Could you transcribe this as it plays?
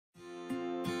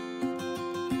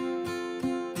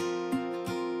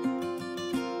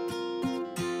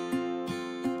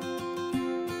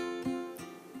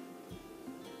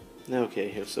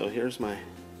Okay, so here's my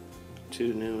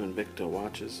two new Invicta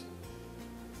watches.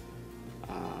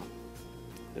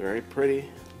 They're very pretty,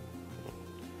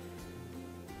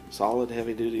 solid,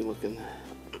 heavy-duty looking,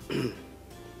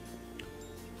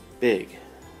 big.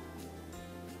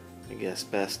 I guess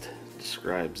best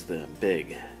describes the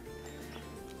big.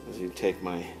 As you take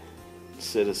my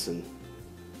Citizen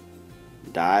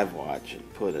dive watch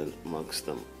and put it amongst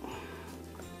them,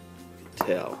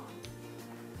 tell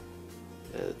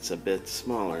it's a bit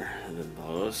smaller than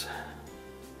those.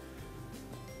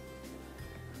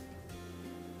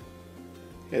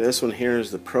 Okay, this one here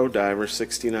is the Pro Diver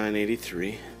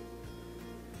 6983.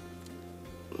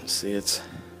 Let's see, it's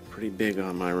pretty big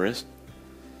on my wrist.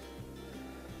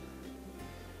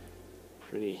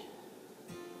 Pretty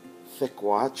thick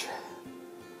watch,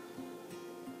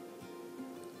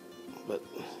 but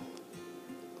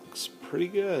looks pretty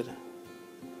good.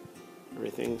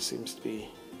 Everything seems to be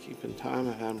keeping time.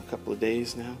 I've had them a couple of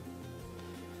days now.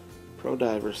 Pro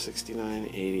Diver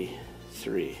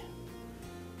 6983.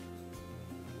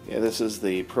 Yeah, this is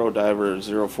the Pro Diver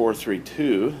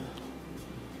 0432.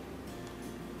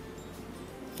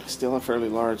 Still a fairly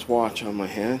large watch on my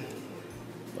hand,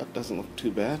 but doesn't look too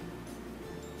bad.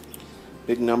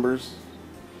 Big numbers.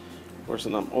 Of course,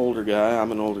 I'm an older guy.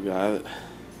 That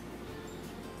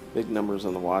big numbers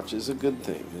on the watch is a good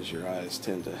thing, as your eyes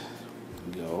tend to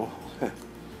go.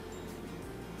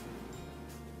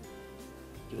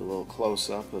 Do a little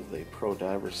close-up of the Pro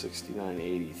Diver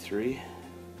 6983.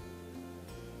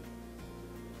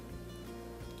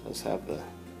 Does have the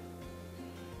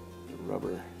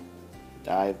rubber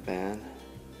dive band.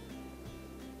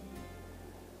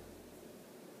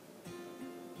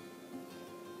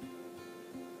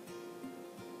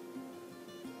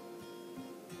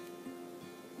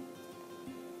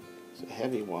 It's a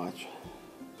heavy watch.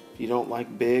 If you don't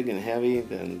like big and heavy,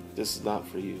 then this is not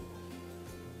for you.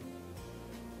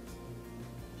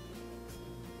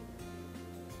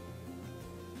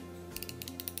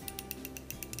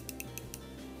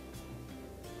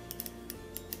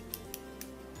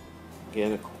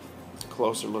 Again, a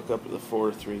closer look up at the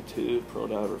 432, Pro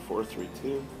Diver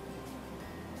 432.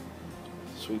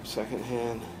 Sweep second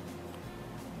hand,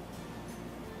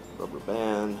 rubber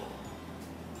band.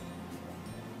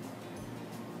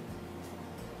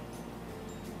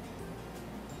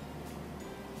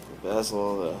 The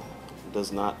bezel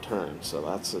does not turn, so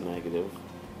that's a negative.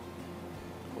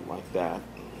 Don't like that.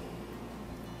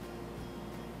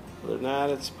 Other than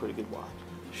that, it's a pretty good watch.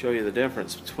 Show you the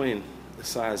difference between the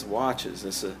size watches.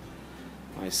 This is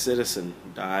my Citizen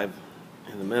dive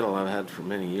in the middle I've had for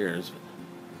many years.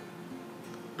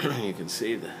 But you can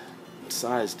see the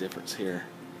size difference here.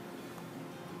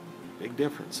 Big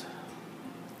difference.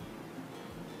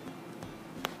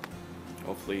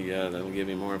 Hopefully that'll give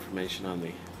you more information on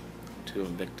the two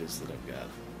Invictas that I've got.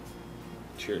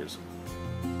 Cheers.